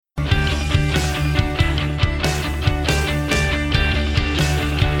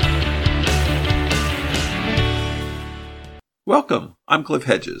Welcome. I'm Cliff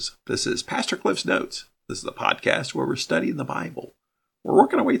Hedges. This is Pastor Cliff's Notes. This is a podcast where we're studying the Bible. We're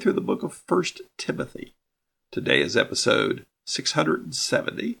working our way through the book of 1 Timothy. Today is episode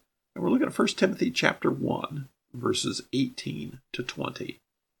 670, and we're looking at 1 Timothy chapter 1, verses 18 to 20.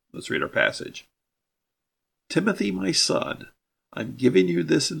 Let's read our passage. Timothy, my son, I'm giving you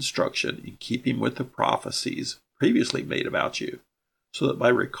this instruction in keeping with the prophecies previously made about you, so that by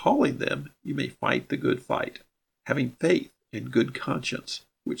recalling them you may fight the good fight, having faith and good conscience,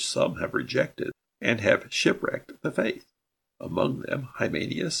 which some have rejected, and have shipwrecked the faith. Among them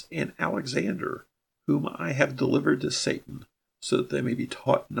Hymenaeus and Alexander, whom I have delivered to Satan, so that they may be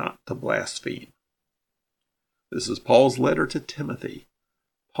taught not to blaspheme. This is Paul's letter to Timothy.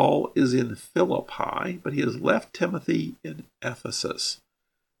 Paul is in Philippi, but he has left Timothy in Ephesus.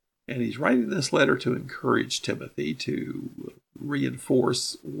 And he's writing this letter to encourage Timothy to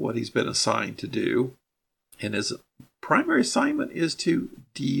reinforce what he's been assigned to do. And his primary assignment is to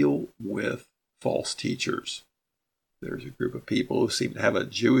deal with false teachers. There's a group of people who seem to have a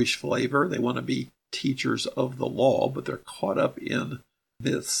Jewish flavor. They want to be teachers of the law, but they're caught up in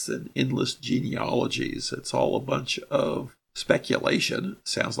myths and endless genealogies. It's all a bunch of speculation. It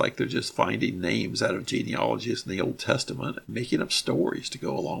sounds like they're just finding names out of genealogies in the Old Testament and making up stories to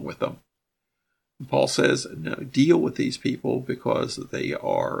go along with them. And Paul says, no, deal with these people because they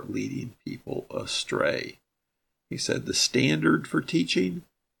are leading people astray. He said the standard for teaching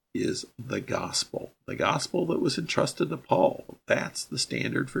is the gospel that was entrusted to Paul. That's the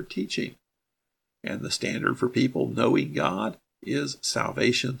standard for teaching. And the standard for people knowing God is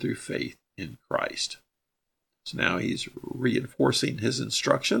salvation through faith in Christ. So now he's reinforcing his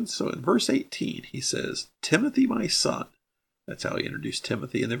instructions. So in verse 18, he says, Timothy, my son. That's how he introduced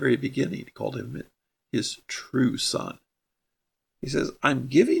Timothy in the very beginning. He called him his true son. He says, I'm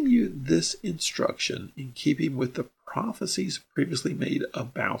giving you this instruction in keeping with the prophecies previously made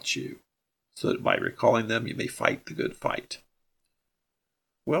about you, so that by recalling them you may fight the good fight.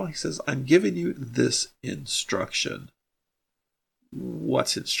 Well, he says, I'm giving you this instruction.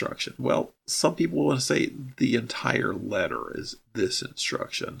 What's instruction? Well, some people want to say the entire letter is this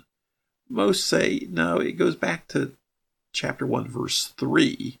instruction. Most say, no, it goes back to chapter 1, verse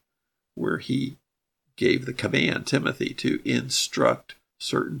 3, where he gave the command, Timothy, to instruct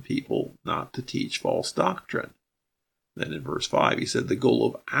certain people not to teach false doctrine. Then in verse 5, he said, the goal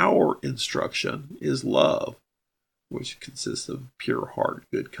of our instruction is love, which consists of pure heart,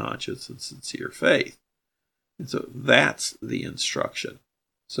 good conscience, and sincere faith. And so that's the instruction.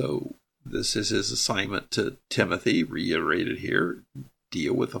 So this is his assignment to Timothy, reiterated here,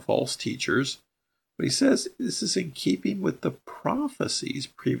 deal with the false teachers. But he says this is in keeping with the prophecies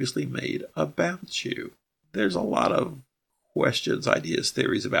previously made about you. There's a lot of questions, ideas,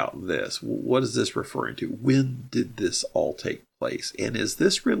 theories about this. What is this referring to? When did this all take place? And is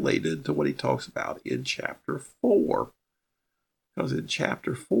this related to what he talks about in chapter 4? Because in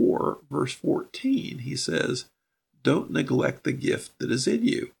chapter 4, verse 14, he says, don't neglect the gift that is in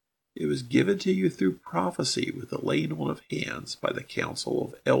you. It was given to you through prophecy with the laying on of hands by the council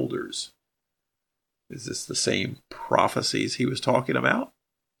of elders. Is this the same prophecies he was talking about?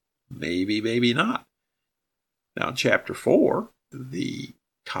 Maybe, maybe not. Now in chapter 4, the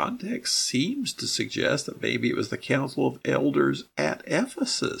context seems to suggest that maybe it was the council of elders at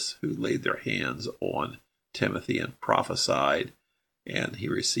Ephesus who laid their hands on Timothy and prophesied, and he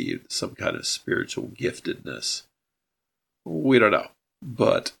received some kind of spiritual giftedness. We don't know.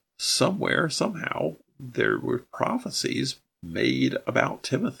 But somewhere, somehow, there were prophecies made about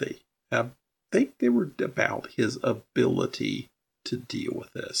Timothy. I think they were about his ability to deal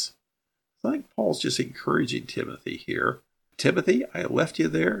with this. I think Paul's just encouraging Timothy here. Timothy, I left you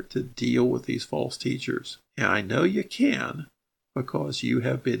there to deal with these false teachers. And I know you can because you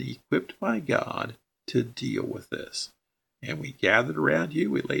have been equipped by God to deal with this. And we gathered around you,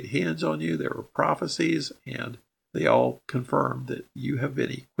 we laid hands on you, there were prophecies, and they all confirmed that you have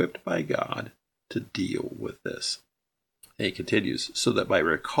been equipped by God to deal with this. And he continues, so that by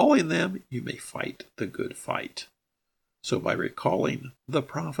recalling them, you may fight the good fight. So by recalling the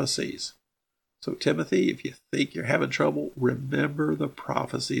prophecies. So Timothy, if you think you're having trouble, remember the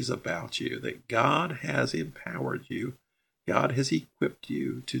prophecies about you, that God has empowered you. God has equipped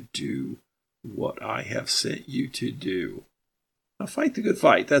you to do what I have sent you to do. Now, fight the good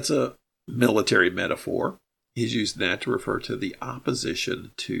fight, that's a military metaphor. He's used that to refer to the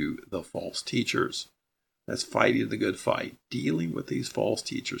opposition to the false teachers. That's fighting the good fight, dealing with these false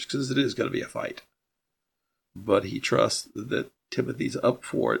teachers, because it is going to be a fight. But he trusts that Timothy's up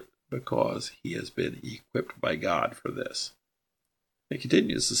for it because he has been equipped by God for this. It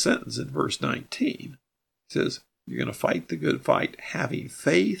continues the sentence in verse 19. It says, You're going to fight the good fight, having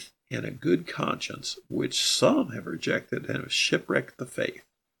faith and a good conscience, which some have rejected and have shipwrecked the faith.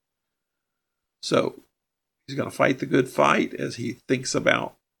 So he's going to fight the good fight as he thinks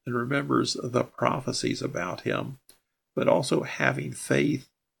about and remembers the prophecies about him, but also having faith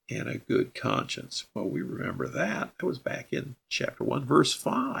and a good conscience. Well, we remember that. That was back in chapter 1, verse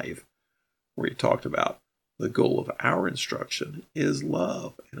 5, where he talked about the goal of our instruction is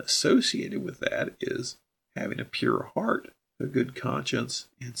love, and associated with that is having a pure heart, a good conscience,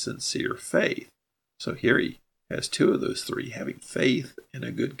 and sincere faith. So here he has two of those three, having faith and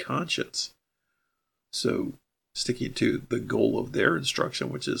a good conscience. So sticking to the goal of their instruction,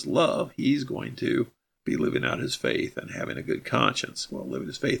 which is love, he's going to be living out his faith and having a good conscience. Well, living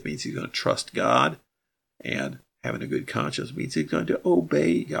his faith means he's going to trust God, and having a good conscience means he's going to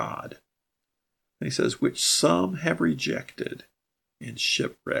obey God. And he says, which some have rejected and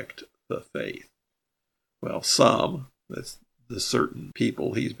shipwrecked the faith. Well, some, that's the certain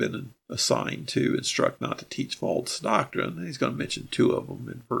people he's been assigned to instruct not to teach false doctrine. And he's going to mention two of them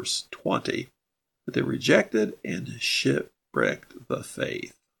in verse 20. But they rejected and shipwrecked the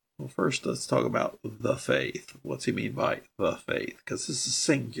faith. Well, first let's talk about the faith. What's he mean by the faith? Because this is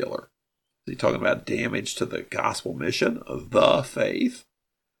singular. Is he talking about damage to the gospel mission of the faith?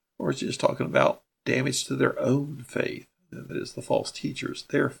 Or is he just talking about damage to their own faith? That is, the false teachers,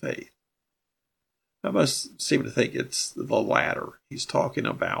 their faith. I must seem to think it's the latter. He's talking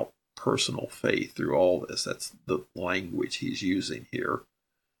about personal faith through all this. That's the language he's using here.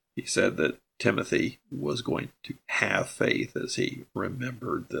 He said that Timothy was going to have faith as he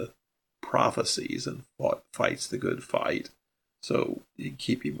remembered the prophecies and fights the good fight. So in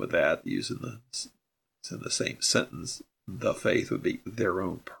keeping with that, it's in the same sentence, the faith would be their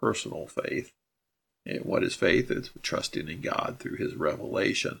own personal faith. And what is faith? It's trusting in God through his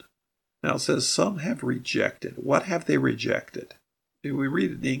revelation. Now it says some have rejected. What have they rejected? We read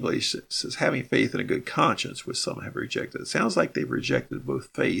it in English, it says having faith and a good conscience, which some have rejected. It sounds like they've rejected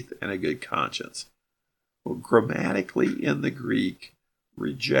both faith and a good conscience. Well, grammatically in the Greek,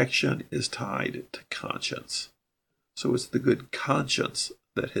 rejection is tied to conscience. So it's the good conscience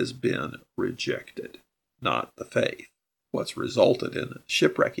that has been rejected, not the faith. What's resulted in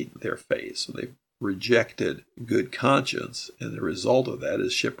shipwrecking their faith. So they've rejected good conscience, and the result of that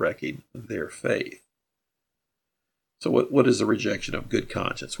is shipwrecking their faith. So what is the rejection of good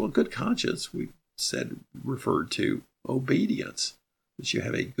conscience? Well, good conscience, we said, referred to obedience. That you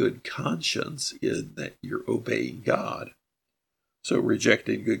have a good conscience in that you're obeying God. So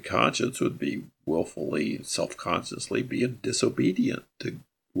rejecting good conscience would be willfully and self-consciously being disobedient to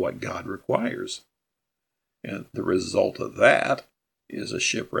what God requires. And the result of that is a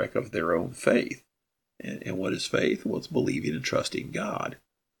shipwreck of their own faith. And what is faith? Well, it's believing and trusting God.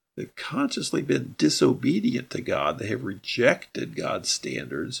 They've consciously been disobedient to God. They have rejected God's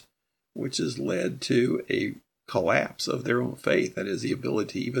standards, which has led to a collapse of their own faith. That is, the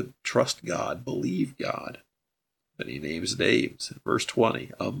ability to even trust God, believe God. And he names names. In verse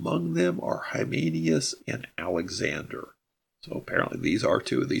 20, among them are Hymenaeus and Alexander. So apparently these are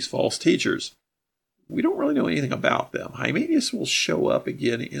two of these false teachers. We don't really know anything about them. Hymenaeus will show up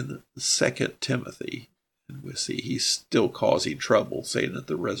again in 2 Timothy. And we'll see he's still causing trouble, saying that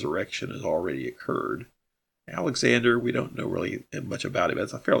the resurrection has already occurred. Alexander, we don't know really much about him.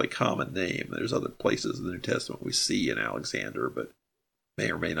 It's a fairly common name. There's other places in the New Testament we see in Alexander, but may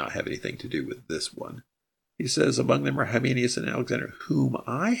or may not have anything to do with this one. He says, among them are Hymenaeus and Alexander, whom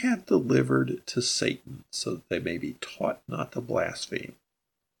I have delivered to Satan, so that they may be taught not to blaspheme.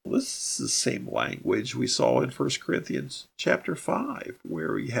 Well, this is the same language we saw in 1 Corinthians chapter 5,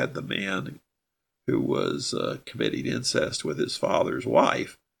 where we had the man who was committing incest with his father's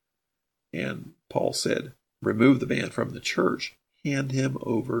wife. And Paul said, remove the man from the church, hand him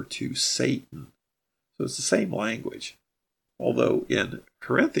over to Satan. So it's the same language. Although in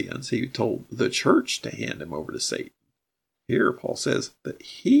Corinthians, he told the church to hand him over to Satan. Here, Paul says that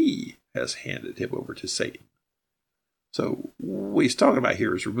he has handed him over to Satan. So what he's talking about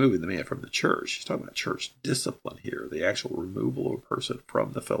here is removing the man from the church. He's talking about church discipline here, the actual removal of a person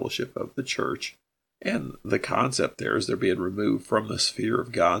from the fellowship of the church. And the concept there is they're being removed from the sphere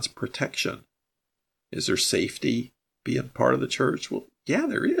of God's protection. Is there safety being part of the church? Well, yeah,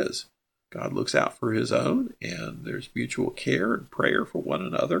 there is. God looks out for his own, and there's mutual care and prayer for one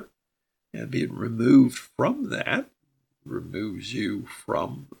another. And being removed from that removes you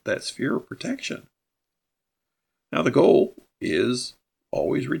from that sphere of protection. Now, the goal is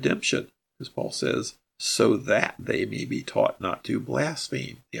always redemption, as Paul says, so that they may be taught not to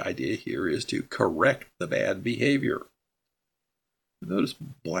blaspheme. The idea here is to correct the bad behavior. Notice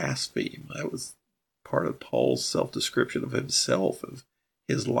blaspheme. That was part of Paul's self-description of himself, of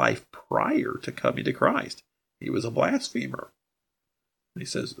his life prior to coming to Christ. He was a blasphemer. And he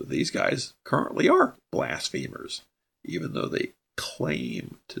says these guys currently are blasphemers, even though they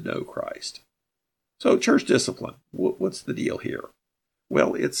claim to know Christ. So church discipline, what's the deal here?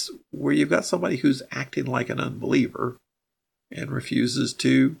 Well, it's where you've got somebody who's acting like an unbeliever and refuses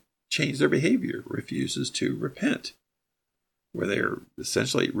to change their behavior, refuses to repent, where they're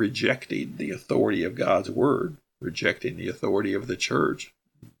essentially rejecting the authority of God's word, rejecting the authority of the church,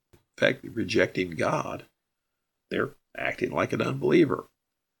 in fact, rejecting God. They're acting like an unbeliever.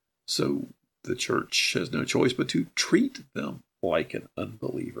 So the church has no choice but to treat them like an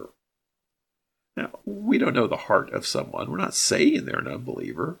unbeliever. Now, we don't know the heart of someone. We're not saying they're an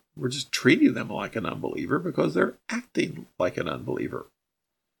unbeliever. We're just treating them like an unbeliever because they're acting like an unbeliever.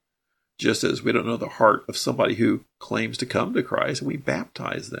 Just as we don't know the heart of somebody who claims to come to Christ, and we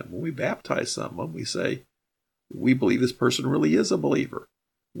baptize them. When we baptize someone, we say, we believe this person really is a believer.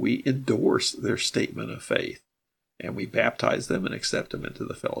 We endorse their statement of faith, and we baptize them and accept them into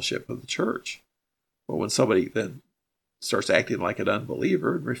the fellowship of the church. But when somebody then starts acting like an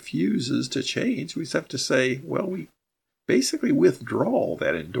unbeliever and refuses to change, we have to say, well, we basically withdraw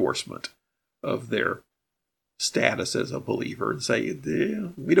that endorsement of their status as a believer and say,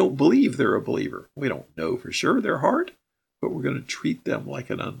 we don't believe they're a believer. We don't know for sure their heart, but we're going to treat them like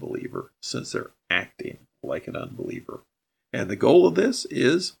an unbeliever since they're acting like an unbeliever. And the goal of this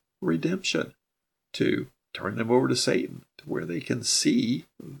is redemption, to turn them over to Satan, to where they can see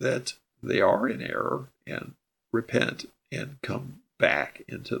that they are in error and repent and come back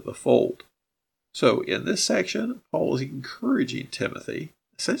into the fold. So in this section, Paul is encouraging Timothy,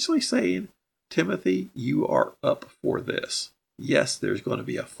 essentially saying, Timothy, you are up for this. Yes, there's going to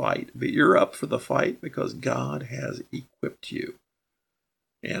be a fight, but you're up for the fight because God has equipped you.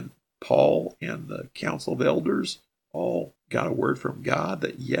 And Paul and the council of elders all got a word from God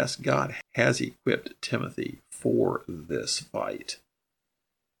that yes, God has equipped Timothy for this fight.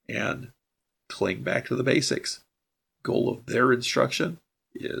 And cling back to the basics. Goal of their instruction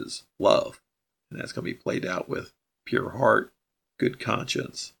is love. And that's going to be played out with pure heart, good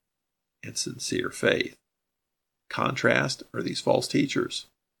conscience, and sincere faith. Contrast are these false teachers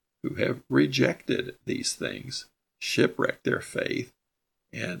who have rejected these things, shipwrecked their faith,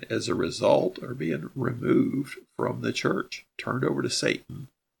 and as a result are being removed from the church, turned over to Satan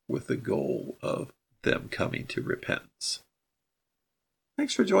with the goal of them coming to repentance.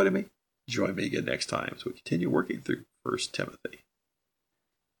 Thanks for joining me. Join me again next time as we continue working through 1 Timothy.